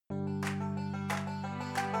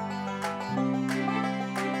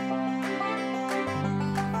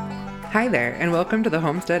Hi there, and welcome to the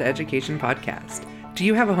Homestead Education Podcast. Do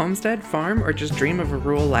you have a homestead, farm, or just dream of a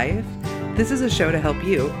rural life? This is a show to help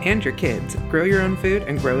you and your kids grow your own food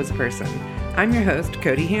and grow as a person. I'm your host,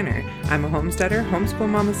 Cody Hanner. I'm a homesteader, homeschool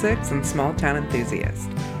mom of six, and small town enthusiast.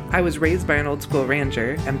 I was raised by an old school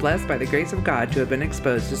rancher and blessed by the grace of God to have been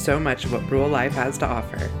exposed to so much of what rural life has to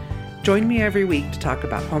offer. Join me every week to talk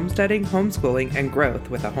about homesteading, homeschooling, and growth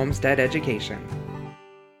with a homestead education.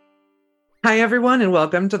 Hi, everyone, and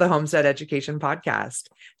welcome to the Homestead Education Podcast.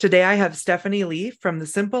 Today, I have Stephanie Leaf from the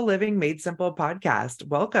Simple Living Made Simple podcast.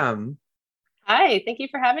 Welcome. Hi, thank you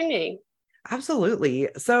for having me. Absolutely.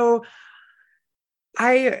 So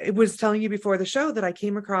I was telling you before the show that I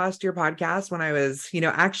came across your podcast when I was,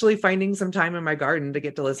 actually finding some time in my garden to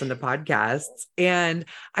get to listen to podcasts. And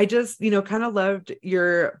I just, kind of loved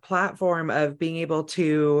your platform of being able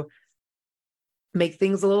to make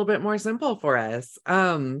things a little bit more simple for us.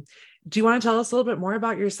 Do you want to tell us a little bit more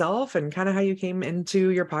about yourself and kind of how you came into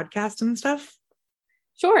your podcast and stuff?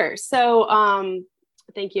 Sure. So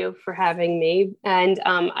thank you for having me. And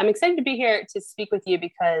I'm excited to be here to speak with you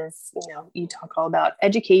because, you talk all about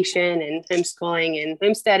education and homeschooling and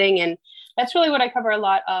homesteading. And that's really what I cover a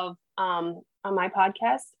lot of on my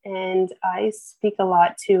podcast. And I speak a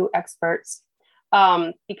lot to experts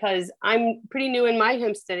because I'm pretty new in my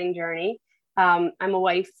homesteading journey. I'm a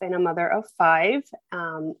wife and a mother of five.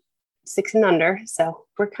 6 and under. So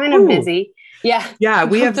we're kind of busy. Yeah. Yeah.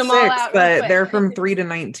 We have 6, but they're from 3 to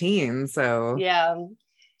 19. So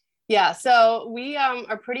yeah. So we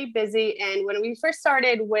are pretty busy. And when we first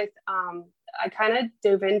started with, I kind of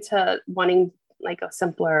dove into wanting like a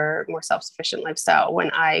simpler, more self-sufficient lifestyle when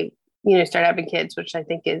I, started having kids, which I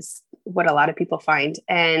think is what a lot of people find.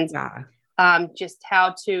 And just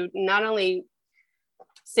how to not only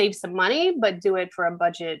save some money, but do it for a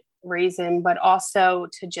budget reason, but also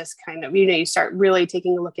to just kind of, you start really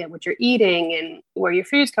taking a look at what you're eating and where your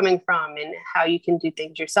food's coming from and how you can do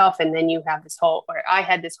things yourself. And then you have I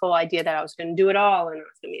had this whole idea that I was going to do it all and I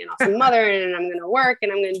was going to be an awesome mother and I'm going to work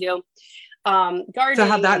and I'm going to do gardening. So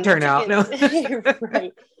how'd that turn out? No.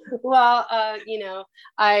 Right. Well,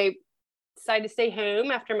 I decided to stay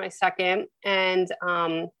home after my second and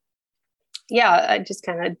I just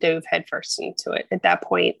kind of dove headfirst into it at that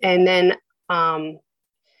point. And then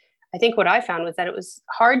I think what I found was that it was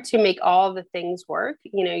hard to make all the things work.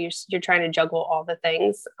 You're trying to juggle all the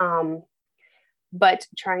things, but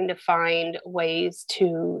trying to find ways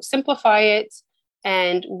to simplify it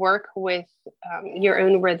and work with your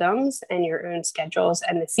own rhythms and your own schedules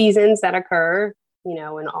and the seasons that occur,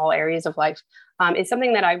 in all areas of life is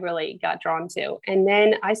something that I really got drawn to. And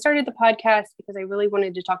then I started the podcast because I really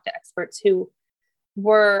wanted to talk to experts who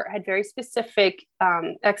had very specific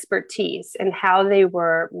expertise and how they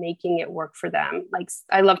were making it work for them. Like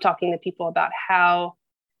I love talking to people about how,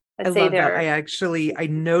 I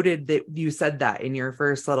noted that you said that in your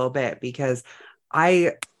first little bit because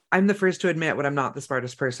I'm the first to admit when I'm not the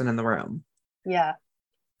smartest person in the room. Yeah.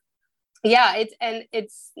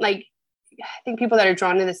 It's like, I think people that are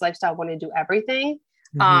drawn to this lifestyle want to do everything.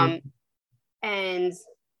 Mm-hmm. And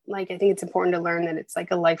like, I think it's important to learn that it's like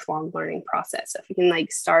a lifelong learning process. If you can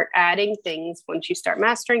start adding things once you start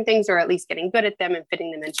mastering things, or at least getting good at them and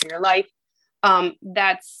fitting them into your life.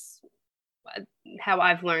 That's how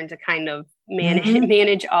I've learned to kind of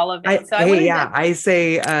manage all of it. I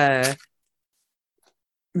say,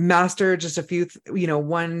 master just a few,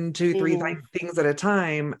 1, 2, 3 things at a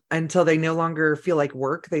time until they no longer feel like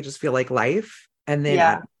work. They just feel like life. And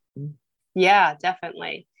then, yeah,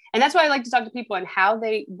 definitely. And that's why I like to talk to people and how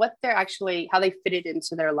they fit it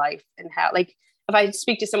into their life and how, like, if I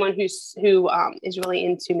speak to someone who is really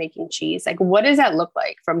into making cheese, like, what does that look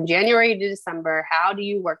like from January to December? How do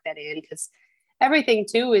you work that in? Because everything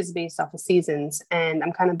too is based off of seasons. And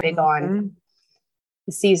I'm kind of big on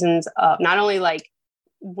the seasons of not only like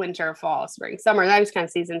winter, fall, spring, summer, those kind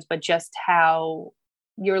of seasons, but just how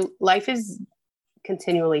your life is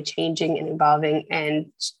continually changing and evolving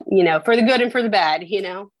and, for the good and for the bad,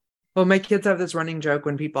 Well, my kids have this running joke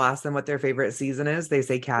when people ask them what their favorite season is, they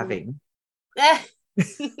say calving. Yeah,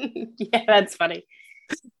 that's funny.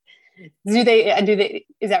 Do they,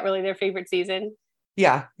 is that really their favorite season?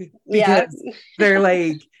 Yeah. Because they're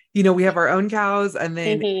like, we have our own cows. And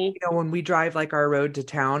then, when we drive like our road to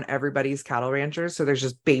town, everybody's cattle ranchers. So there's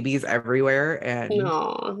just babies everywhere. And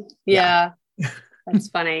that's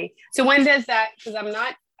funny. So when does that, because I'm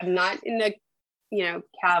not in the,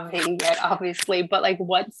 calving yet, obviously, but like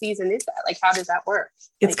what season is that? Like, how does that work?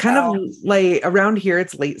 It's kind of like around here,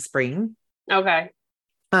 it's late spring. Okay.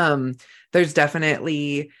 There's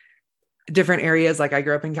definitely different areas. Like I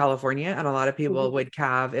grew up in California and a lot of people would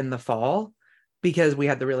calve in the fall. because we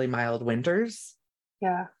had the really mild winters.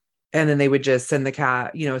 Yeah. And then they would just send the cow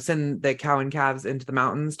and calves into the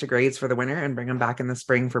mountains to graze for the winter and bring them back in the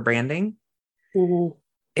spring for branding. Mm-hmm.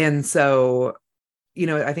 And so,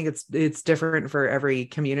 I think it's different for every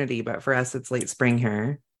community, but for us, it's late spring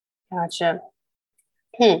here. Gotcha.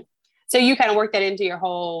 So you kind of work that into your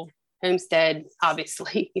whole homestead.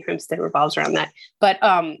 Obviously, your homestead revolves around that, but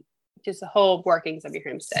just the whole workings of your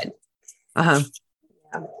homestead. Uh-huh.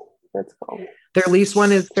 Yeah, that's cool. Their least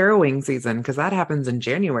one is farrowing season, because that happens in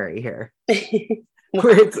January here, Wow.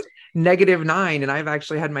 where it's -9. And I've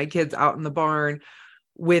actually had my kids out in the barn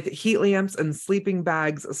with heat lamps and sleeping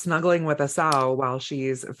bags, snuggling with a sow while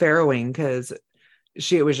she's farrowing, because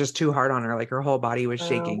it was just too hard on her. Like her whole body was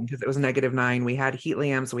shaking because it was -9. We had heat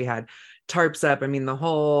lamps, we had tarps up. I mean, the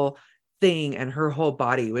whole thing, and her whole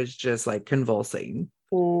body was just like convulsing.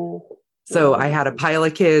 So I had a pile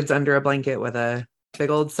of kids under a blanket with a big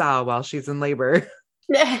old sow while she's in labor.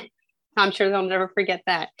 I'm sure they'll never forget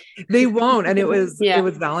that. They won't. And it was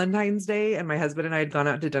Valentine's Day, and my husband and I had gone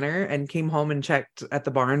out to dinner and came home and checked at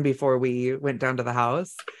the barn before we went down to the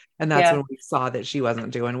house. And that's when we saw that she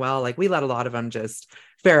wasn't doing well. Like, we let a lot of them just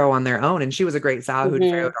farrow on their own. And she was a great sow who'd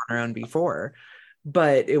farrowed on her own before,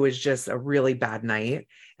 but it was just a really bad night.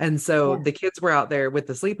 And so the kids were out there with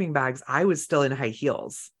the sleeping bags. I was still in high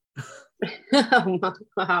heels.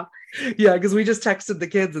 Wow. Yeah, because we just texted the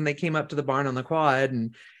kids and they came up to the barn on the quad,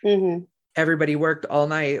 and everybody worked all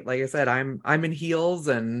night. Like I said, I'm in heels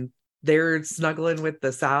and they're snuggling with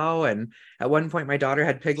the sow. And at one point my daughter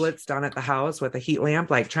had piglets down at the house with a heat lamp,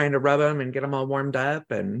 like trying to rub them and get them all warmed up.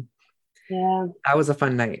 And that was a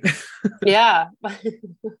fun night. Yeah.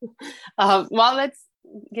 Well, that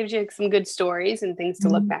gives you some good stories and things to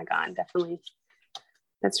look back on. Definitely.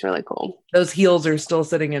 That's really cool. Those heels are still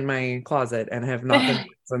sitting in my closet and have not been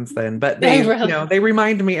since then, but they they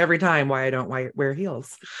remind me every time why I don't wear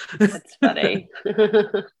heels. That's funny.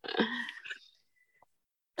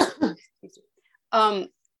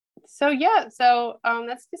 So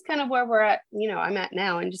that's just kind of where we're at, I'm at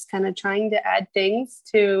now, and just kind of trying to add things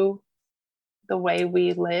to the way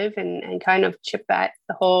we live and kind of chip at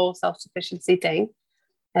the whole self-sufficiency thing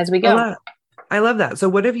as we go. I love that. So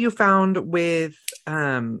what have you found with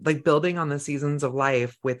like building on the seasons of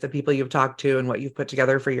life with the people you've talked to and what you've put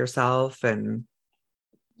together for yourself? And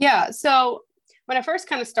so when I first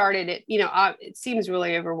kind of started it, it seems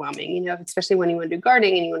really overwhelming, especially when you want to do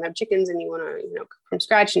gardening and you want to have chickens and you want to, cook from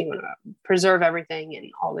scratch and you want to preserve everything and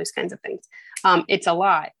all those kinds of things. It's a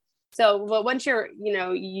lot. So, but once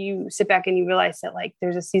you sit back and you realize that like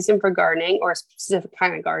there's a season for gardening, or a specific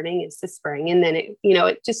kind of gardening, it's the spring. And then it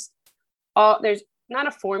just there's not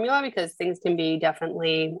a formula, because things can be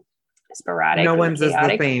definitely sporadic. No one's is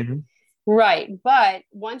the same. Right. But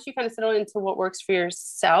once you kind of settle into what works for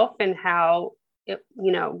yourself and how it,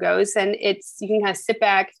 goes, and you can kind of sit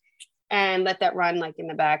back and let that run like in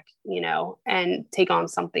the back, and take on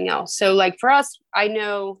something else. So like for us, I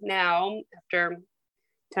know now after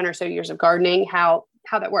 10 or so years of gardening, how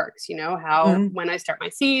that works, when I start my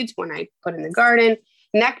seeds, when I put in the garden,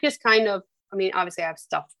 and that just kind of, obviously I have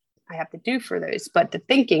stuff I have to do for those, but the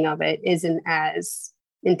thinking of it isn't as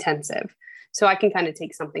intensive. So I can kind of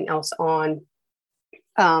take something else on,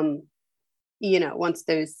 once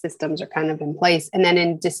those systems are kind of in place. And then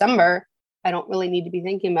in December, I don't really need to be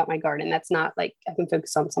thinking about my garden. That's not like, I can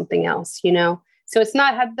focus on something else, So it's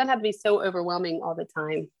doesn't have to be so overwhelming all the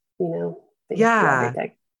time, Yeah.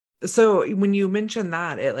 So when you mentioned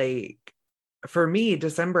that, it for me,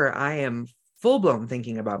 December, I am full blown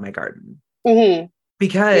thinking about my garden.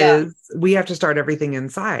 Because we have to start everything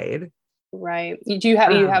inside. Right. You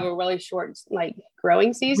have a really short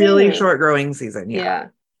growing season? Really short growing season. Yeah.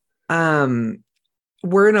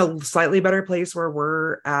 We're in a slightly better place where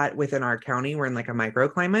we're at within our county. We're in like a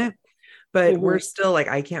microclimate, but we're still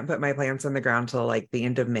I can't put my plants in the ground till like the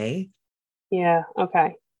end of May. Yeah.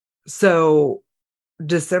 Okay. So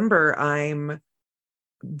December,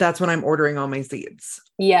 that's when I'm ordering all my seeds.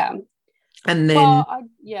 Yeah. And then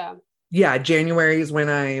January is when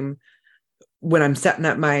I'm setting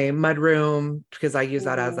up my mudroom, because I use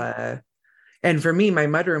that as and for me, my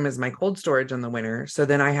mudroom is my cold storage in the winter. So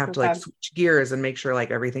then I have to switch gears and make sure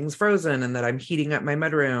everything's frozen and that I'm heating up my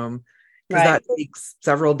mudroom, because that takes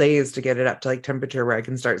several days to get it up to temperature where I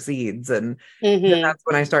can start seeds. And then that's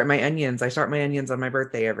when I start my onions. I start my onions on my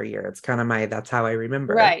birthday every year. It's kind of that's how I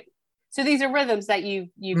remember. Right. So these are rhythms that you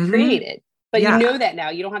created. But you know that now.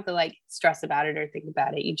 You don't have to stress about it or think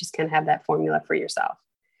about it. You just kind of have that formula for yourself.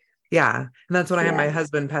 Yeah. And that's when I have my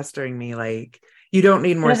husband pestering me you don't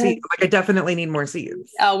need more seeds. I definitely need more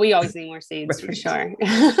seeds. Oh, we always need more seeds for sure.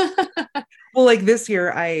 Well, like this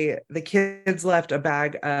year, the kids left a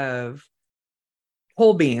bag of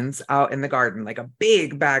pole beans out in the garden, like a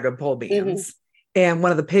big bag of pole beans. And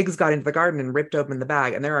one of the pigs got into the garden and ripped open the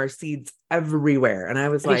bag, and there are seeds everywhere. And I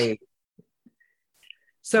was like,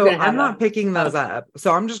 so I'm not picking those up.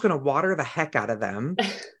 So I'm just going to water the heck out of them.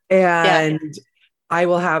 And I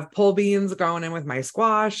will have pole beans going in with my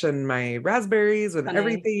squash and my raspberries and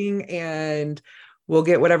everything. And we'll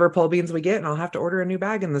get whatever pole beans we get. And I'll have to order a new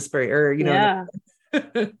bag in the spring, or, you know.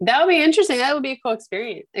 That would be interesting. That would be a cool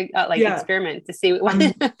experience, experiment to see what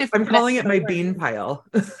I'm calling it my bean pile.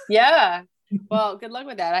 Yeah. Well, good luck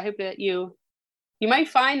with that. I hope that you might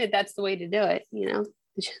find that that's the way to do it, you know.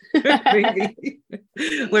 Maybe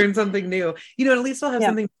learn something new, you know. At least I'll have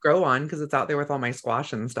something to grow on because it's out there with all my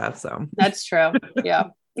squash and stuff. So that's true. Yeah.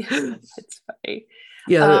 It's funny.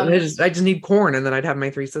 Yeah. I just need corn, and then I'd have my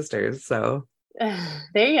 3 sisters. So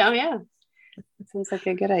there you go. Yeah. That sounds like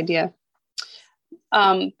a good idea.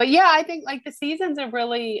 But yeah, I think like the seasons are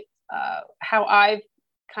really how I've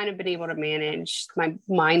kind of been able to manage my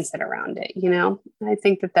mindset around it. You know, I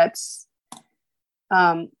think that that's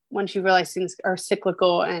once you realize things are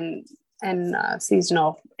cyclical and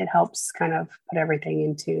seasonal, it helps kind of put everything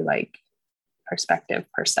into like perspective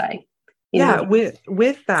per se. You know?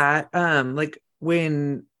 With that, like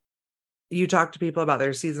when you talk to people about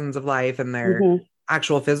their seasons of life and their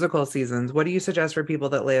actual physical seasons, what do you suggest for people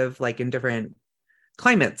that live like in different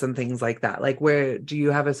climates and things like that? Like, where do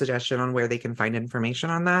you have a suggestion on where they can find information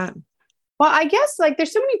on that? Well, I guess like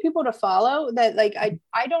there's so many people to follow that like I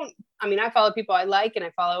follow people I like, and I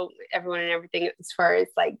follow everyone and everything as far as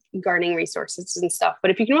like gardening resources and stuff. But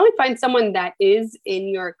if you can really find someone that is in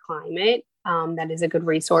your climate, that is a good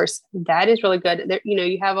resource. That is really good. There, you know,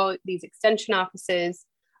 you have all these extension offices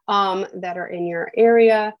that are in your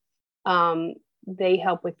area. They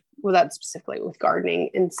help with that specifically with gardening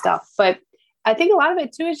and stuff. But I think a lot of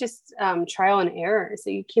it too is just trial and error.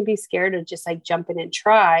 So you can't be scared of just like jump in and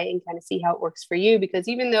try and kind of see how it works for you, because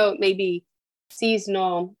even though it may be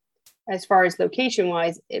seasonal as far as location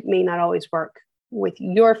wise, it may not always work with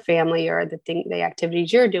your family or the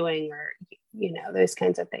activities you're doing, or, you know, those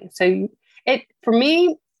kinds of things. So for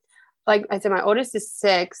me, like I said, my oldest is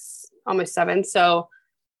 6, almost 7. So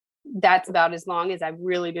that's about as long as I've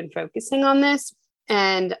really been focusing on this.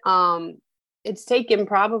 And, it's taken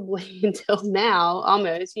probably until now,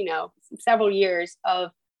 almost, you know, several years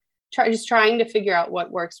of just trying to figure out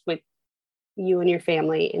what works with you and your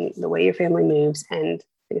family and the way your family moves. And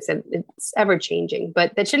like I said, it's ever changing,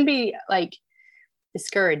 but that shouldn't be like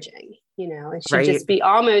discouraging. You know, it should just be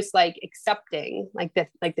almost like accepting like that,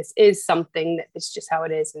 like this is something that it's just how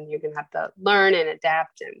it is, and you're going to have to learn and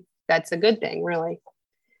adapt. And that's a good thing, really.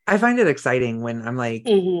 I find it exciting when I'm like,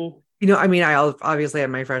 you know, I mean, I obviously have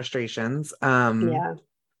my frustrations.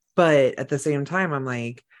 But at the same time, I'm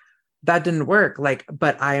like, that didn't work. Like,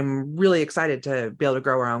 but I'm really excited to be able to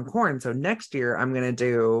grow our own corn. So next year I'm going to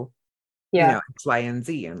do, you know, X, Y, and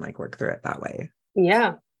Z, and like work through it that way.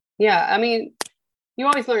 Yeah. Yeah. I mean, you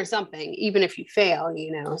always learn something, even if you fail,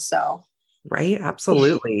 you know, so. Right.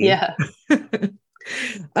 Absolutely. Yeah.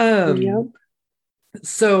 Yep.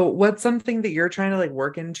 So what's something that you're trying to like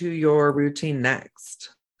work into your routine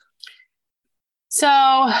next?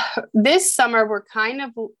 So this summer we're kind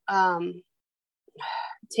of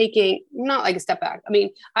taking not like a step back. I mean,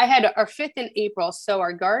 I had our 5th in April, so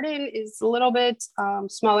our garden is a little bit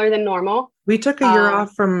smaller than normal. We took a year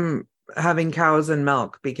off from having cows and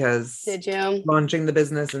milk because did you? Launching the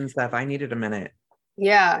business and stuff, I needed a minute.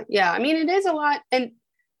 Yeah. I mean, it is a lot, and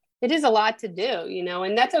it is a lot to do, you know,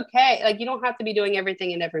 and that's okay. Like, you don't have to be doing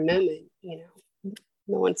everything in every moment, you know.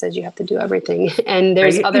 No one says you have to do everything. And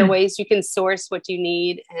there's other ways you can source what you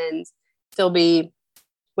need and still be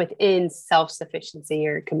within self-sufficiency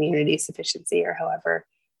or community sufficiency, or however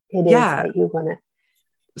it is that you want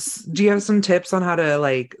to. Do you have some tips on how to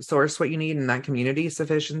like source what you need in that community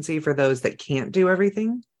sufficiency for those that can't do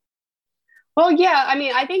everything? Well, yeah. I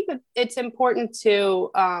mean, I think that it's important to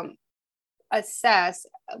assess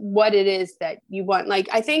what it is that you want. Like,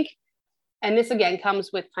 I think, and this again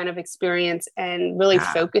comes with kind of experience and really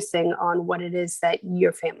focusing on what it is that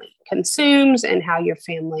your family consumes and how your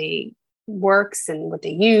family works and what they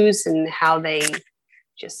use and how they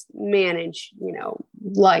just manage, you know,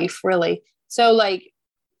 life really. So like,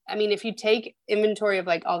 I mean, if you take inventory of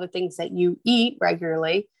like all the things that you eat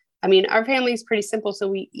regularly, I mean, our family is pretty simple. So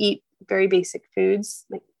we eat very basic foods,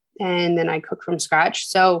 like, and then I cook from scratch.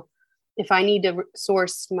 So if I need to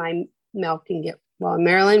source my milk and well, in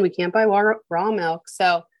Maryland, we can't buy raw milk.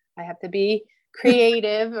 So I have to be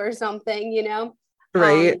creative or something, you know?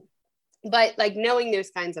 Right. But like knowing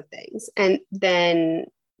those kinds of things, and then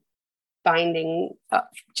finding,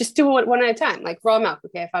 just do it one at a time, like raw milk.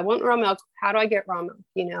 Okay, if I want raw milk, how do I get raw milk?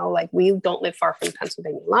 Like we don't live far from the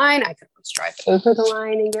Pennsylvania line. I could always drive over the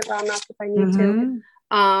line and get raw milk if I need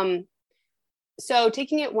to. So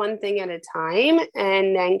taking it one thing at a time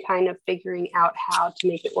and then kind of figuring out how to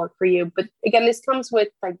make it work for you. But again, this comes with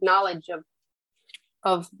like knowledge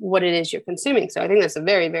of what it is you're consuming. So I think that's a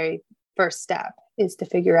very, very first step, is to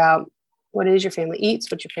figure out what it is your family eats,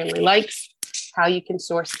 what your family likes, how you can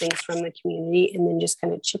source things from the community, and then just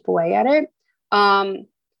kind of chip away at it.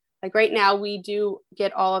 Like right now, we do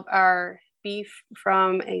get all of our beef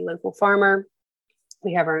from a local farmer.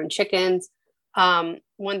 We have our own chickens.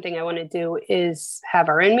 One thing I want to do is have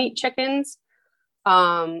our own meat chickens.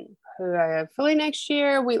 Hopefully next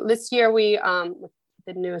year, this year with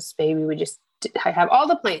the newest baby, I have all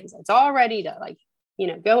the plans. It's all ready to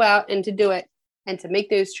go out and to do it and to make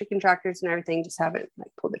those chicken trackers and everything. Just haven't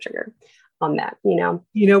pull the trigger on that. You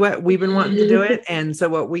know what? We've been wanting to do it. And so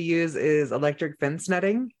what we use is electric fence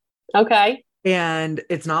netting. Okay. And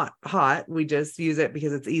it's not hot. We just use it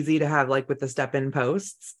because it's easy to have with the step-in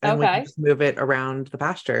posts, and we can just move it around the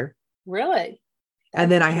pasture. Really?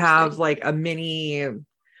 And then I have a mini,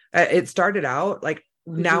 it started out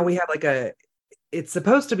now we have it's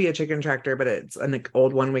supposed to be a chicken tractor, but it's an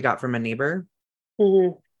old one we got from a neighbor.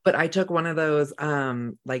 But I took one of those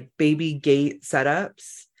baby gate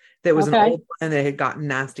setups that was an old one that had gotten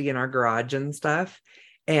nasty in our garage and stuff.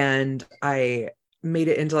 And I made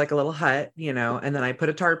it into a little hut, and then I put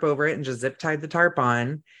a tarp over it and just zip tied the tarp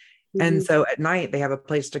on. And so at night they have a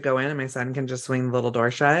place to go in, and my son can just swing the little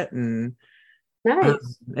door shut. And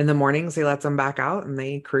in the mornings he lets them back out and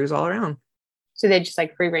they cruise all around. So they just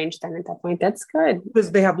free range then at that point. That's good.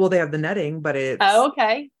 Because they have the netting, but it's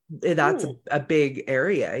that's a big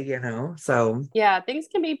area, so yeah, things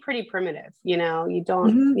can be pretty primitive. You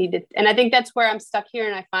don't need it. And I think that's where I'm stuck here.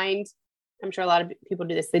 And I find, I'm sure a lot of people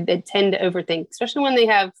do this, they tend to overthink, especially when they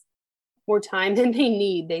have more time than they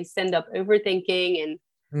need. They end up overthinking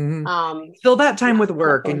and fill that time with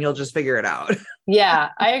work and you'll just figure it out. Yeah,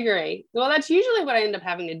 I agree. Well, that's usually what I end up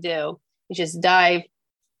having to do, is just dive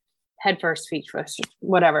headfirst, feet first,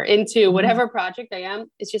 whatever, into whatever project I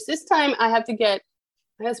am. It's just this time I have to get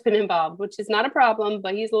my husband involved, which is not a problem,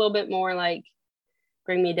 but he's a little bit more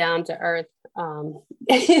bring me down to earth.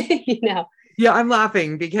 Yeah, I'm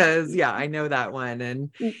laughing because I know that one.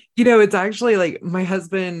 And it's actually my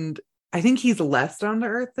husband, I think he's less down to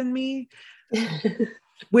earth than me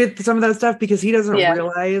with some of that stuff, because he doesn't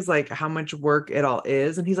realize how much work it all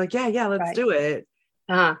is. And he's like, yeah, let's do it.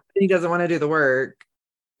 He doesn't want to do the work.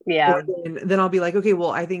 Yeah. Then I'll be like, okay,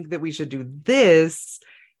 well, I think that we should do this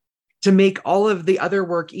to make all of the other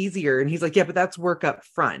work easier. And he's like, yeah, but that's work up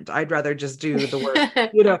front. I'd rather just do the work,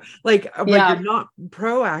 you're not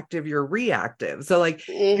proactive, you're reactive. So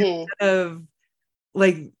instead of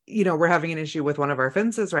we're having an issue with one of our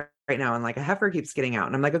fences right now, and a heifer keeps getting out,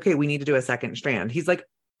 and I'm like, okay, we need to do a second strand. He's like,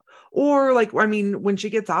 or when she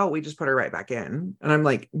gets out, we just put her right back in. And I'm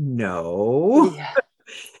like, no. Yeah.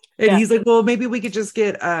 And he's like, well, maybe we could just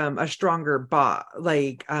get a stronger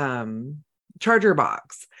charger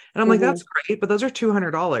box. And I'm like, that's great, but those are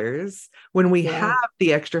 $200 when we have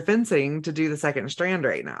the extra fencing to do the second strand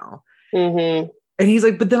right now. And he's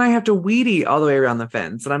like, but then I have to weed eat all the way around the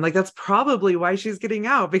fence. And I'm like, that's probably why she's getting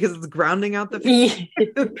out, because it's grounding out the fence.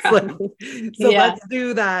 Let's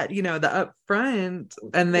do that, the up front,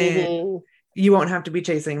 and then you won't have to be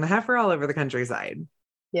chasing the heifer all over the countryside.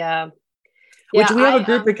 Yeah. Which we have a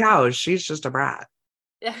group of cows. She's just a brat.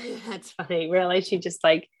 That's funny. Really? She just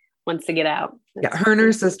wants to get out. That's her and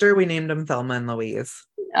her sister, we named them Thelma and Louise.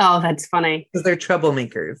 Oh, that's funny. Because they're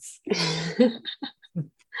troublemakers.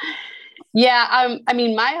 Yeah. I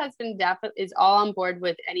mean, my husband definitely is all on board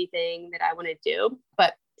with anything that I want to do,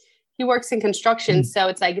 but he works in construction. So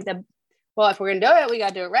it's if we're going to do it, we got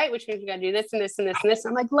to do it right, which means we got to do this and this and this and this.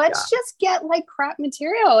 I'm like, let's just get crap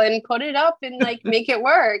material and put it up and make it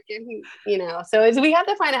work. And, so we have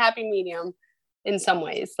to find a happy medium in some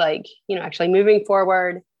ways, actually moving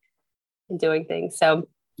forward and doing things. So,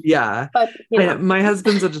 yeah. But my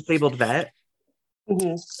husband's a disabled vet.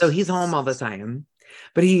 So he's home all the time,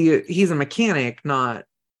 but he's a mechanic, not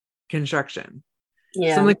construction.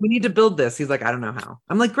 Yeah. So I'm like, we need to build this. He's like, I don't know how.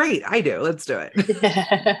 I'm like, great, I do. Let's do it.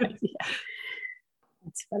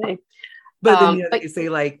 That's funny. But then you say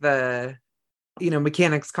the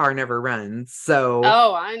mechanic's car never runs. So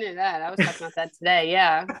I knew that. I was talking about that today.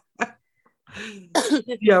 Yeah.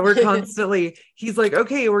 Yeah, we're constantly, he's like,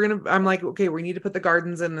 okay, I'm like, okay, we need to put the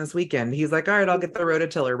gardens in this weekend. He's like, all right, I'll get the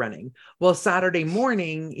rototiller running. Well, Saturday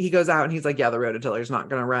morning he goes out and he's like, yeah, the rototiller's not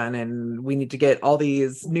going to run. And we need to get all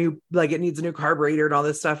these new, it needs a new carburetor and all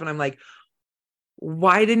this stuff. And I'm like,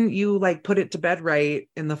 why didn't you like put it to bed right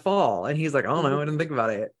in the fall? And he's like, oh no, I didn't think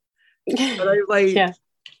about it. But I was like, Yeah.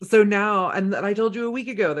 so now, and I told you a week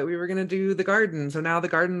ago that we were going to do the garden. So now the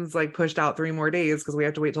garden's like pushed out 3 more days because we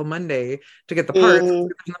have to wait till Monday to get the parts in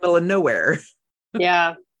the middle of nowhere.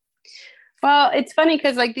 Yeah. Well, it's funny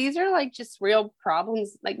because like these are like just real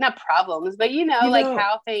problems, like not problems, but like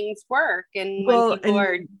how things work and when people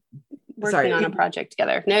are working on a project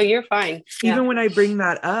together. No, you're fine. Even when I bring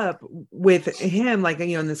that up with him, like,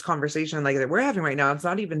 in this conversation like that we're having right now, it's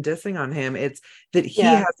not even dissing on him. It's that he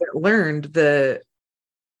hasn't learned that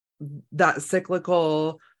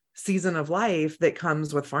cyclical season of life that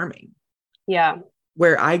comes with farming. Yeah.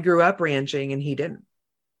 Where I grew up ranching and he didn't.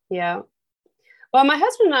 Yeah. Well, my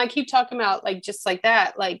husband and I keep talking about like just like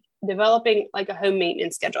that, like developing like a home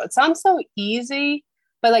maintenance schedule. It sounds so easy,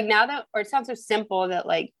 but like now that, or it sounds so simple that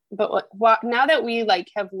like, but now that we like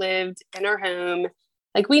have lived in our home,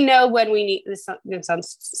 like we know when we need, this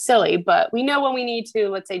sounds silly, but we know when we need to,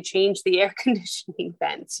 let's say, change the air conditioning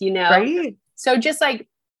vents, Right. So just like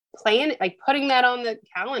like putting that on the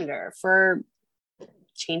calendar for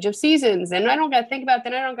change of seasons. And I don't got to think about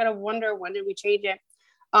that. I don't got to wonder when did we change it.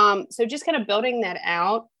 So just kind of building that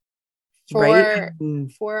out for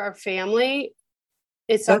our family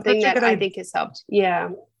is something that I think has helped. Yeah.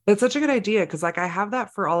 That's such a good idea. Cause like I have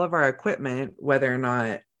that for all of our equipment, whether or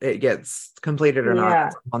not it gets completed or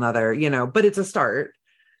not, another, but it's a start.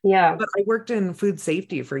 Yeah. But I worked in food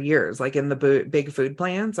safety for years, like in the big food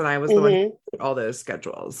plants. And I was the one who did all those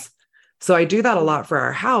schedules. So I do that a lot for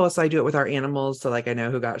our house. I do it with our animals. So like, I know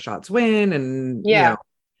who got shots when, and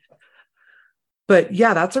but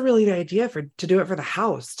yeah, that's a really good idea to do it for the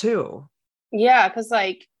house too. Yeah. Cause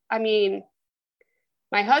like, I mean,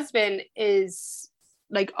 my husband is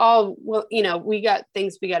like, we got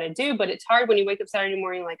things we got to do, but it's hard when you wake up Saturday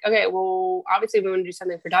morning, like, okay, well, obviously we want to do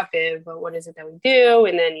something productive, but what is it that we do?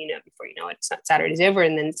 And then, before you know it, it's not Saturday's over.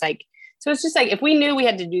 And then it's like, so it's just like, if we knew we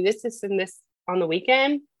had to do this, and this on the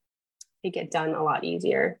weekend, it'd get done a lot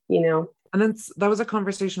easier, And then that was a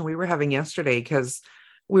conversation we were having yesterday because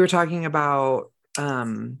we were talking about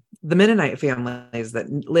the Mennonite families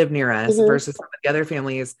that live near us versus some of the other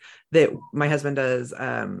families that my husband does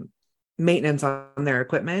maintenance on their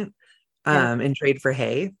equipment in trade for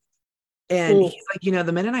hay. And he's like,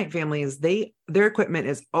 the Mennonite families, their equipment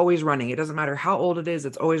is always running. It doesn't matter how old it is,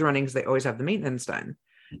 it's always running because they always have the maintenance done.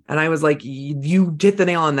 And I was like, you hit the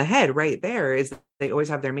nail on the head right there, is they always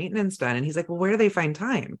have their maintenance done. And he's like, well, where do they find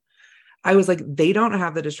time? I was like, they don't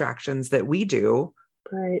have the distractions that we do.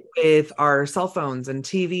 Right. With our cell phones and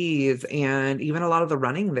TVs and even a lot of the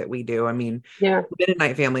running that we do. I mean,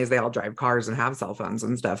 Mennonite families, they all drive cars and have cell phones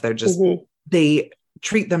and stuff. They're just, they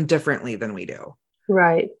treat them differently than we do.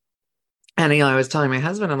 Right. And, I was telling my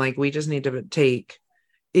husband, I'm like, we just need to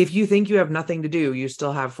if you think you have nothing to do, you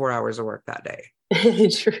still have 4 hours of work that day.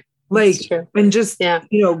 True. Like, and just,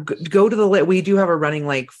 go to the list. We do have a running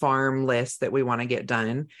like farm list that we want to get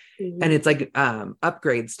done. And it's like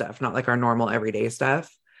upgrade stuff, not like our normal everyday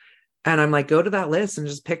stuff. And I'm like, go to that list and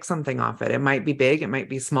just pick something off it. It might be big. It might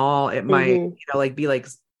be small. It might, like be like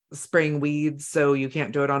spraying weeds. So you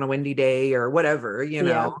can't do it on a windy day or whatever,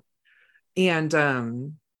 and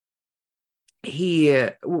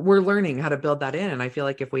we're learning how to build that in. And I feel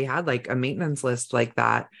like if we had like a maintenance list like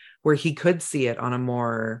that, where he could see it on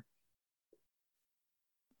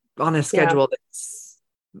a schedule that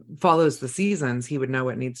follows the seasons, he would know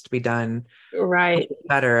what needs to be done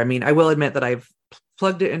better. I mean, I will admit that I've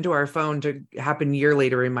plugged it into our phone to happen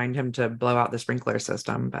yearly to remind him to blow out the sprinkler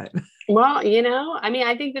system. But well, I mean,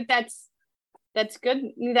 I think that's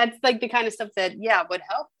good. That's like the kind of stuff that would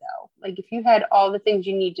help though. Like if you had all the things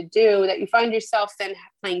you need to do that you find yourself then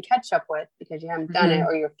playing catch up with because you haven't done it,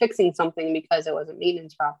 or you're fixing something because it was a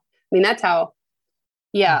maintenance problem. I mean, that's how,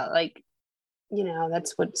 like,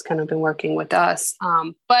 that's what's kind of been working with us.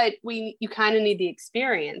 But you kind of need the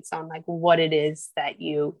experience on like what it is that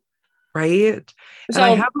you. Right. So,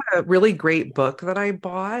 and I have a really great book that I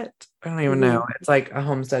bought. I don't even know. It's like a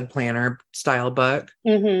homestead planner style book.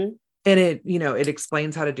 And it, it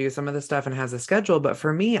explains how to do some of the stuff and has a schedule. But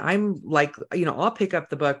for me, I'm like, I'll pick up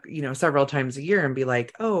the book, several times a year and be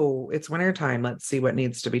like, oh, it's wintertime. Let's see what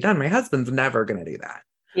needs to be done. My husband's never going to do that.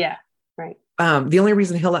 Yeah. Right. The only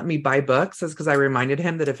reason he'll let me buy books is because I reminded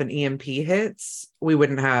him that if an EMP hits, we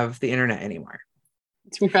wouldn't have the internet anymore.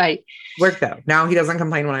 Right. Work though. Now he doesn't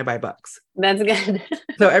complain when I buy books. That's good.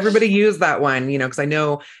 So everybody use that one, because I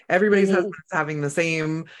know everybody's husband's having the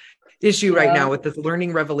same issue right now with this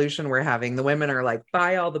learning revolution we're having. The women are like,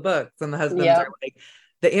 buy all the books, and the husbands are like,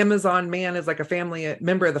 the Amazon man is like a family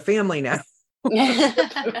member of the family now.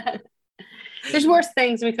 There's worse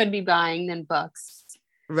things we could be buying than books.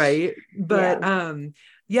 Right. But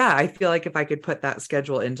yeah, I feel like if I could put that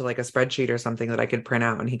schedule into like a spreadsheet or something that I could print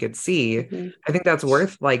out and he could see, I think that's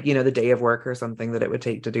worth like, the day of work or something that it would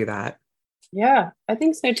take to do that. Yeah, I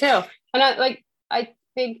think so too. And I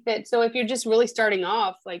think that, so if you're just really starting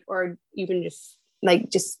off, like, or even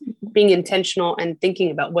just being intentional and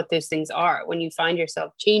thinking about what those things are, when you find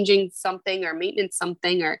yourself changing something or maintenance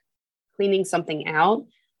something or cleaning something out,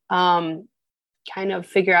 kind of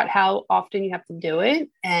figure out how often you have to do it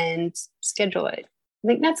and schedule it. I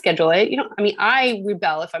think not schedule it. I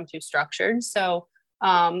rebel if I'm too structured. So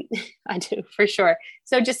I do for sure.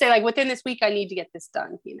 So just say like within this week, I need to get this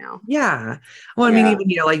done, Yeah. Well, I mean,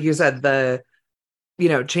 even, like you said,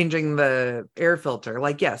 changing the air filter,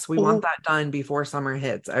 like, yes, we want that done before summer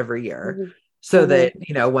hits every year. So that,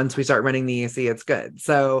 once we start running the AC, it's good.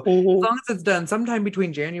 So as long as it's done sometime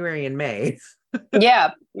between January and May.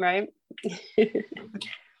 Yeah. Right.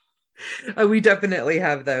 We definitely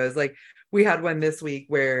have those. Like we had one this week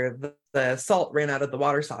where the salt ran out of the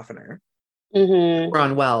water softener. We're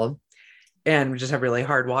on well and we just have really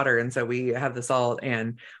hard water. And so we have the salt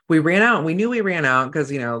and we ran out. We knew we ran out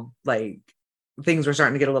because, like things were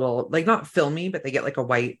starting to get a little like not filmy, but they get like a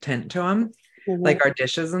white tint to them, like our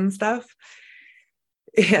dishes and stuff.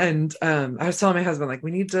 And I was telling my husband, like,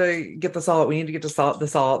 we need to get the salt. We need to get the salt.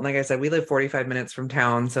 And like I said, we live 45 minutes from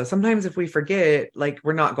town. So sometimes if we forget, like,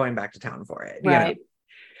 we're not going back to town for it. Right.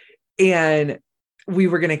 And we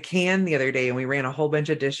were going to can the other day and we ran a whole bunch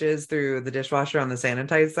of dishes through the dishwasher on the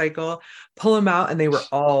sanitize cycle, pull them out and they were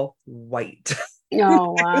all white.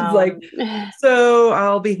 Oh, wow. Like, so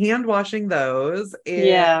I'll be hand washing those.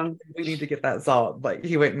 And we need to get that salt. Like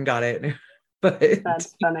he went and got it. But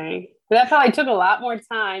that's funny. But that probably took a lot more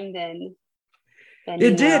time than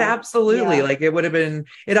it did. Absolutely. Yeah. Like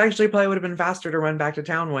it actually probably would have been faster to run back to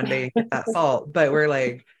town one day and get that salt. But we're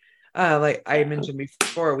like I mentioned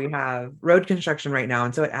before, we have road construction right now.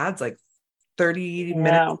 And so it adds like 30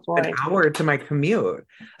 minutes, an hour to my commute.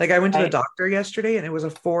 Like I went to the doctor yesterday and it was a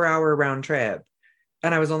 4-hour round trip.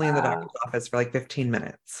 And I was only in the doctor's office for like 15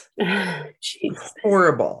 minutes. Jeez.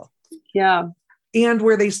 Horrible. Yeah. And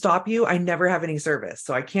where they stop you, I never have any service.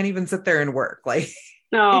 So I can't even sit there and work. Like,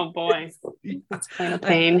 oh boy, that's kind of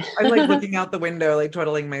pain. I'm like looking out the window, like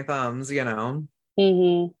twiddling my thumbs,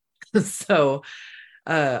 So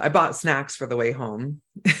I bought snacks for the way home.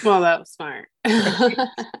 Well, that was smart.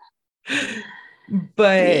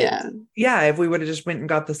 But yeah, if we would have just went and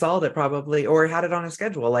got the salt, it probably, or had it on a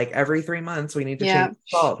schedule, like every 3 months we need to change the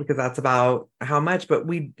salt because that's about how much, but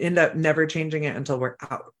we end up never changing it until we're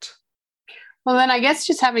out. Well, then I guess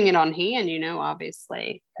just having it on hand,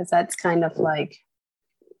 obviously, because that's kind of like,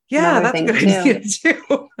 that's a good idea too.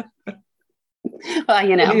 Well,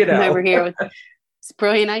 I'm over here with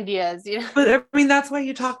brilliant ideas, But I mean, that's why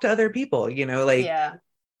you talk to other people, like in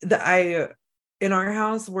our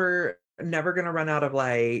house, we're never going to run out of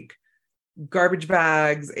like garbage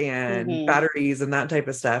bags and batteries and that type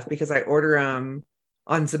of stuff because I order them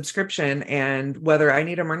on subscription, and whether I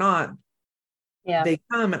need them or not, they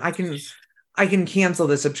come and I can cancel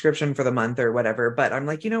the subscription for the month or whatever. But I'm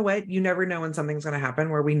like, you know what? You never know when something's going to happen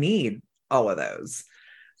where we need all of those.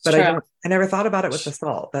 But I never thought about it with the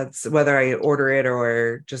salt. That's whether I order it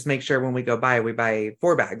or just make sure when we go buy, we buy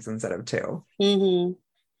 4 bags instead of 2.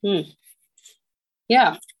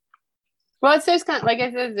 Yeah. Well, it's those kind of, like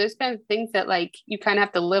I said, those kind of things that like you kind of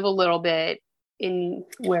have to live a little bit in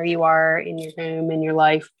where you are in your home, in your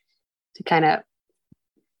life, to kind of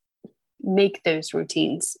make those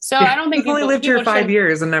routines. So I don't think I've only lived here 5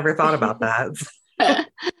 years and never thought about that.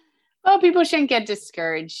 Well, people shouldn't get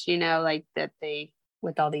discouraged, like that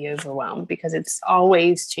with all the overwhelm, because it's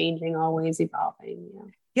always changing, always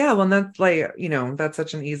evolving. Yeah, well, that's like, that's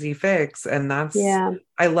such an easy fix. And that's,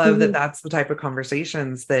 I love that that's the type of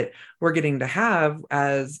conversations that we're getting to have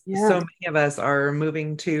as so many of us are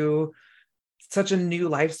moving to such a new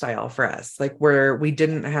lifestyle for us, like where we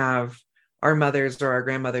didn't have our mothers or our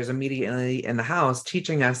grandmothers immediately in the house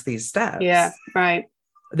teaching us these steps. Yeah, right.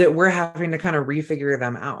 That we're having to kind of refigure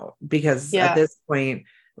them out because at this point,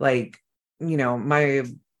 like,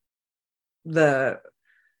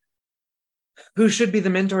 who should be the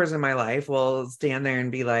mentors in my life will stand there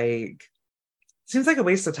and be like, seems like a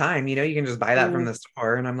waste of time. You can just buy that from the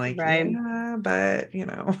store. And I'm like, yeah, but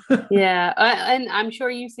Yeah. And I'm sure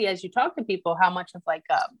you see, as you talk to people, how much of like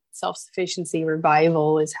self-sufficiency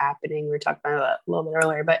revival is happening. We were talking about that a little bit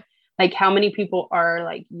earlier, but like how many people are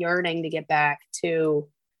like yearning to get back to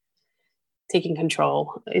taking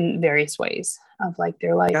control in various ways of like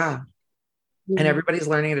their life. Yeah. And everybody's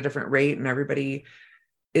learning at a different rate, and everybody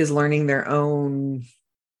is learning their own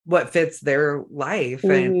what fits their life.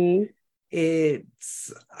 Mm-hmm. And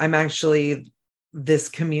I'm actually this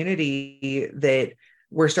community that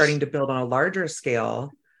we're starting to build on a larger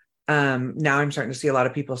scale. Now I'm starting to see a lot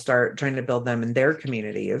of people start trying to build them in their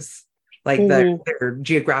communities, like their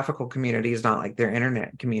geographical communities, not like their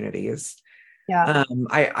internet communities. Yeah.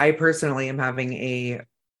 I personally am having a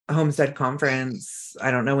homestead conference.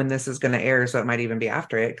 I don't know when this is going to air, so it might even be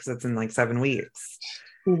after it because it's in like 7 weeks.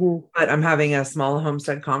 Mm-hmm. But I'm having a small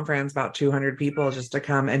homestead conference, about 200 people, just to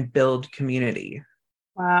come and build community.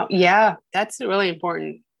 Wow. Yeah, that's really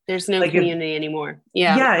important. There's no Like community anymore.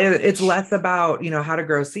 Yeah. Yeah, it's less about, how to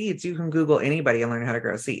grow seeds. You can Google anybody and learn how to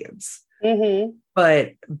grow seeds. Mm-hmm.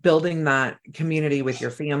 But building that community with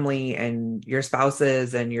your family and your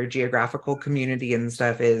spouses and your geographical community and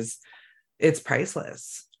stuff it's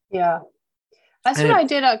priceless. Yeah. That's And what I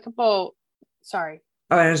did sorry.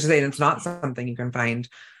 I was just saying, it's not something you can find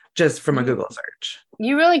just from a Google search.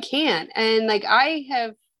 You really can't. And like, I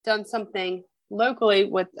have done something locally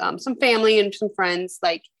with some family and some friends,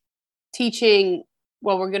 like teaching.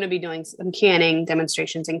 Well, we're going to be doing some canning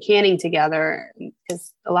demonstrations and canning together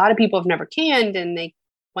because a lot of people have never canned and they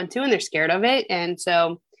want to, and they're scared of it. And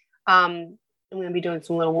so I'm going to be doing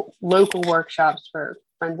some little local workshops for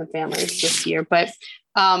friends and families this year. But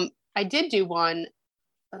I did do one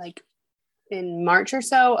like in March or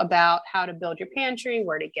so about how to build your pantry,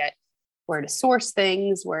 where to source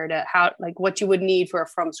things, what you would need for a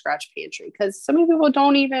from scratch pantry. Because so many people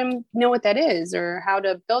don't even know what that is or how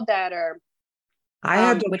to build that, or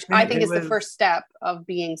which I think is the first step of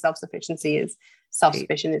being self-sufficient is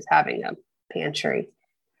having a pantry.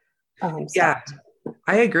 Yeah,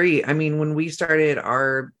 I agree. I mean, when we started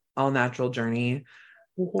our all natural journey,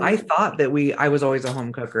 I thought that I was always a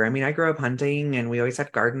home cooker. I mean, I grew up hunting and we always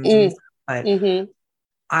had gardens and stuff, but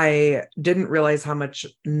I didn't realize how much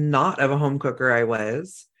not of a home cooker I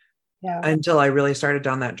was until I really started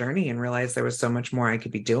down that journey and realized there was so much more I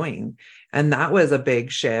could be doing. And that was a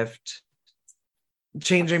big shift,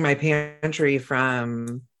 changing my pantry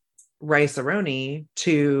from Rice-A-Roni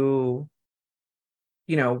to,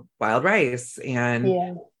 wild rice.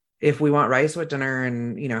 And if we want rice with dinner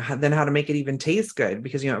and, then how to make it even taste good.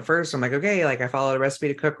 Because, at first I'm like, okay, like I followed a recipe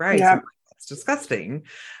to cook rice. Yeah. It's disgusting.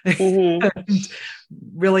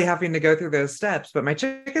 Really having to go through those steps. But my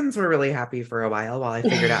chickens were really happy for a while I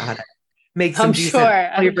figured out how to make some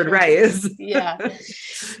decent flavored rice. Yeah.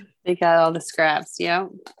 They got all the scraps. Yeah.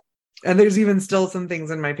 And there's even still some things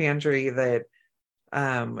in my pantry that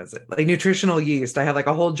was it like nutritional yeast. I had like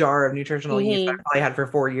a whole jar of nutritional yeast I probably had for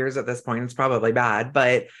 4 years at this point. It's probably bad,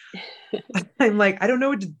 but I'm like, I don't know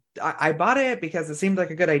what to, I bought it because it seemed like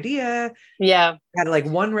a good idea. Yeah. I had like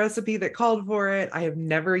one recipe that called for it. I have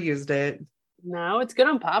never used it. No, it's good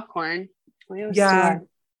on popcorn. Yeah.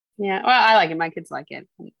 Yeah. Well, I like it. My kids like it.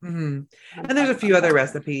 And there's a few other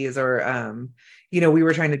recipes or, we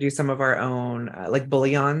were trying to do some of our own like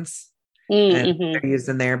bouillons and they're used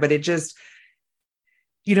in there, but it just,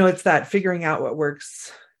 it's that figuring out what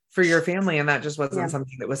works for your family. And that just wasn't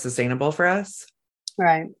something that was sustainable for us.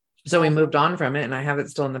 Right. So we moved on from it and I have it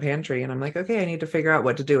still in the pantry and I'm like, okay, I need to figure out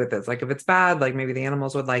what to do with this. Like if it's bad, like maybe the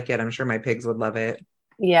animals would like it. I'm sure my pigs would love it.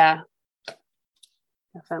 Yeah,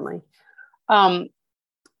 definitely. I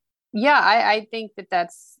think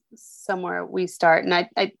that's somewhere we start. And I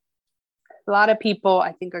a lot of people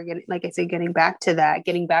I think are getting back to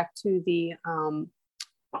the,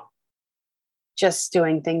 just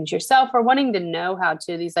doing things yourself or wanting to know how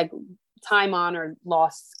to, these like time honored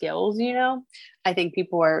lost skills, I think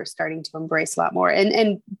people are starting to embrace a lot more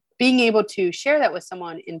and being able to share that with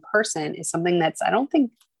someone in person is something that's, I don't think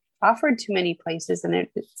offered too many places. And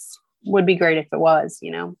it would be great if it was,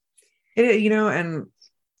 and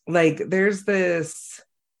like, there's this,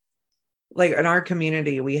 like in our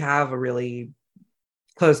community, we have a really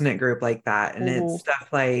close-knit group like that. And it's stuff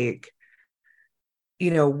like,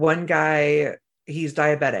 one guy, he's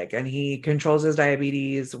diabetic and he controls his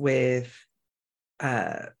diabetes with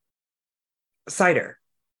cider.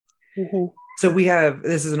 So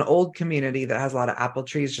this is an old community that has a lot of apple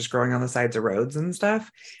trees just growing on the sides of roads and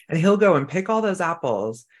stuff. And he'll go and pick all those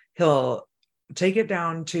apples. He'll take it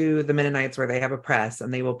down to the Mennonites where they have a press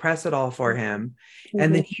and they will press it all for him.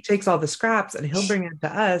 And then he takes all the scraps and he'll bring it to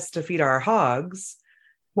us to feed our hogs.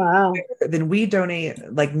 Wow. Then we donate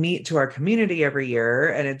like meat to our community every year.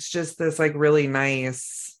 And it's just this like really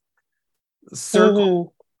nice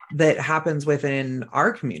circle that happens within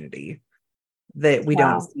our community that we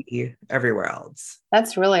don't see everywhere else.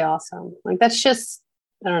 That's really awesome. Like, that's just,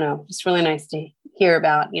 I don't know, just really nice to hear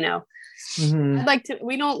about, I'd like to,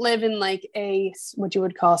 we don't live in like what you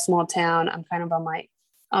would call a small town. I'm kind of on my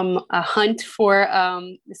a hunt for a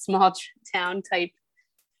small town type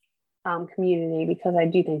community, because I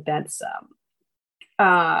do think that's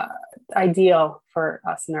ideal for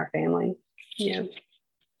us and our family. Yeah.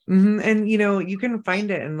 And you can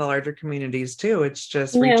find it in the larger communities too. It's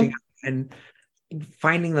just reaching out and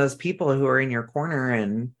finding those people who are in your corner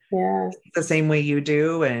and the same way you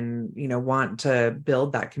do, and want to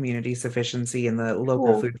build that community sufficiency in the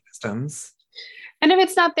local food systems. And if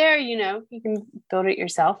it's not there, you can build it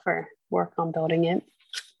yourself or work on building it.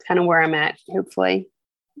 It's kind of where I'm at, hopefully,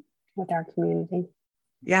 with our community.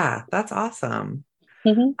 Yeah, that's awesome.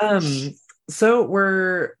 So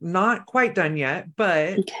we're not quite done yet,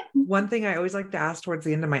 but one thing I always like to ask towards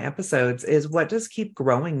the end of my episodes is, what does keep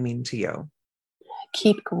growing mean to you?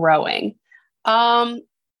 Keep growing.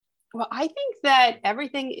 Well, I think that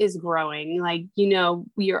everything is growing. Like, you're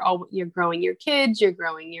growing your kids, you're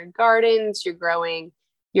growing your gardens, you're growing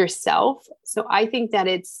yourself. So I think that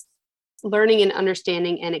it's learning and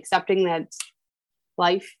understanding and accepting that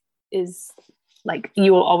life is like,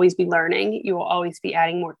 you will always be learning, you will always be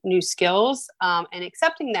adding more new skills, and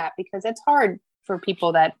accepting that, because it's hard for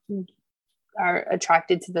people that are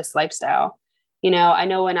attracted to this lifestyle. I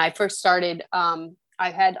know when I first started, I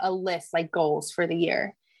had a list, like goals for the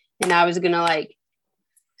year. And I was going to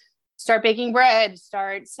start baking bread,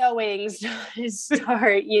 start sewing,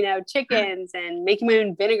 start, chickens and making my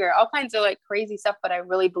own vinegar, all kinds of crazy stuff. But I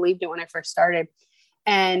really believed it when I first started.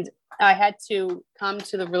 And I had to come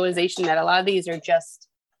to the realization that a lot of these are just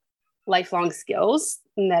lifelong skills,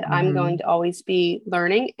 and that I'm going to always be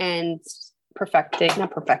learning and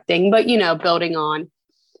not perfecting, but, building on.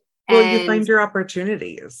 Well, you find your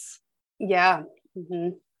opportunities. Yeah.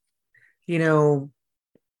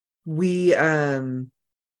 We, the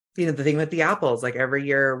thing with the apples, every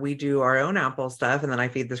year we do our own apple stuff, and then I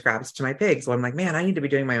feed the scraps to my pigs. So I'm like, man, I need to be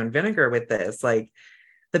doing my own vinegar with this.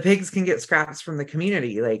 The pigs can get scraps from the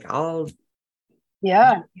community. I'll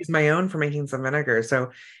use my own for making some vinegar.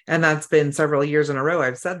 So, and that's been several years in a row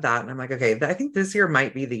I've said that. And I'm like, okay, I think this year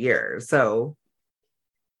might be the year. So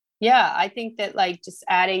yeah, I think that just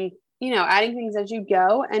adding things as you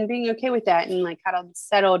go and being okay with that, and kind of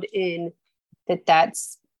settled in that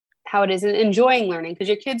that's how it is, and enjoying learning, because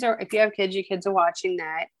if you have kids, your kids are watching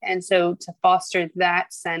that. And so to foster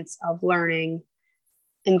that sense of learning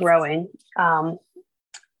and growing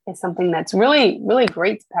is something that's really, really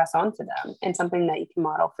great to pass on to them, and something that you can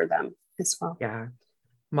model for them as well. Yeah.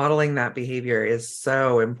 Modeling that behavior is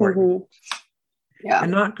so important. Yeah.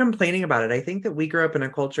 And not complaining about it. I think that we grew up in a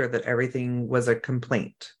culture that everything was a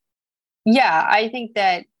complaint. Yeah. I think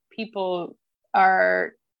that people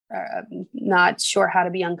are not sure how to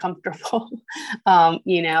be uncomfortable.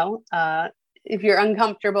 If you're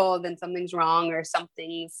uncomfortable, then something's wrong, or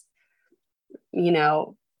something's,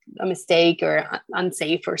 a mistake or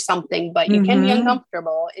unsafe or something. But you can be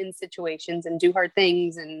uncomfortable in situations and do hard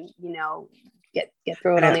things, and get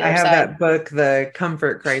through it on the other side. I have that book, The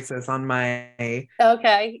Comfort Crisis, on my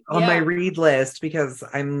my read list, because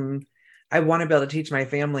I want to be able to teach my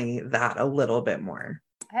family that a little bit more.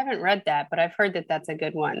 I haven't read that, but I've heard that that's a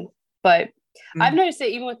good one. But I've noticed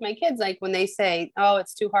it even with my kids, when they say, oh,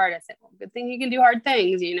 it's too hard. I said, well, good thing you can do hard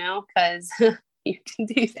things, because you can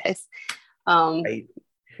do this. Right.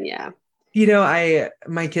 Yeah.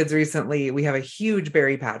 My kids recently, we have a huge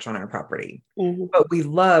berry patch on our property, but we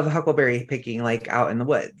love huckleberry picking, out in the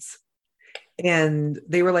woods. And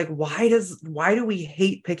they were like, why do we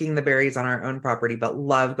hate picking the berries on our own property, but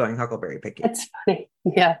love going huckleberry picking? That's funny.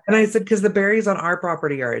 Yeah. And I said, because the berries on our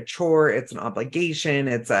property are a chore. It's an obligation.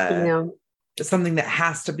 It's something that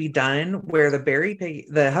has to be done, where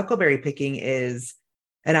the huckleberry picking is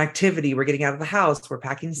an activity. We're getting out of the house. We're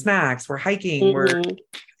packing snacks. We're hiking. We're,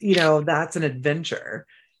 that's an adventure.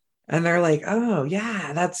 And they're like, oh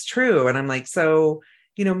yeah, that's true. And I'm like, so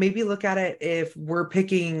maybe look at it, if we're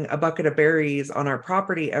picking a bucket of berries on our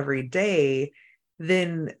property every day,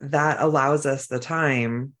 then that allows us the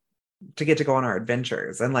time to get to go on our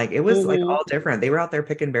adventures. And it was all different. They were out there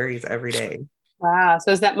picking berries every day. Wow.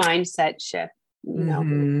 So is that mindset shift? Wow.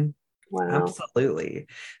 Absolutely.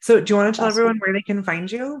 So do you want to tell everyone where they can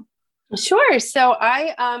find you? Sure. So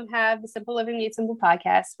I have the Simple Living Made Simple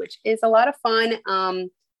podcast, which is a lot of fun.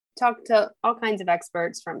 Talk to all kinds of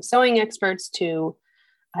experts, from sewing experts to,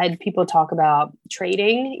 I had people talk about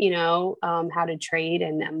trading, how to trade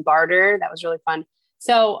and barter. That was really fun.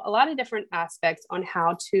 So a lot of different aspects on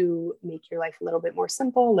how to make your life a little bit more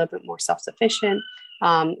simple, a little bit more self-sufficient,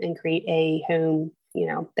 and create a home,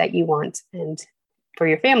 that you want and for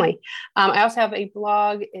your family. I also have a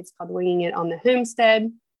blog. It's called Winging It on the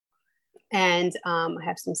Homestead. And I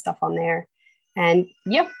have some stuff on there. And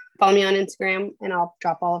follow me on Instagram, and I'll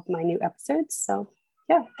drop all of my new episodes. So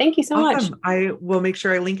yeah, thank you so much. I will make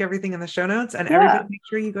sure I link everything in the show notes, and everybody make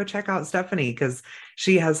sure you go check out Stephanie because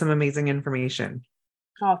she has some amazing information.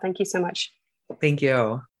 Oh, thank you so much. Thank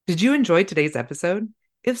you. Did you enjoy today's episode?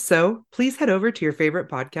 If so, please head over to your favorite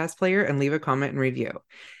podcast player and leave a comment and review.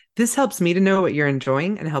 This helps me to know what you're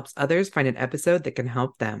enjoying and helps others find an episode that can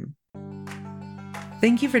help them.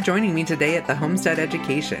 Thank you for joining me today at the Homestead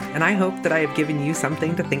Education, and I hope that I have given you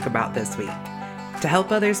something to think about this week. To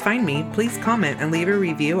help others find me, please comment and leave a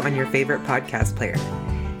review on your favorite podcast player.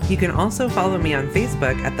 You can also follow me on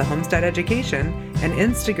Facebook at The Homestead Education and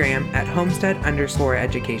Instagram at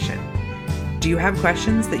Homestead_education. Do you have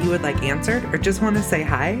questions that you would like answered or just want to say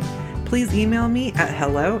hi? Please email me at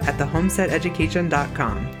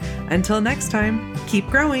hello@thehomesteadeducation.com. Until next time, keep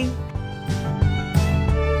growing!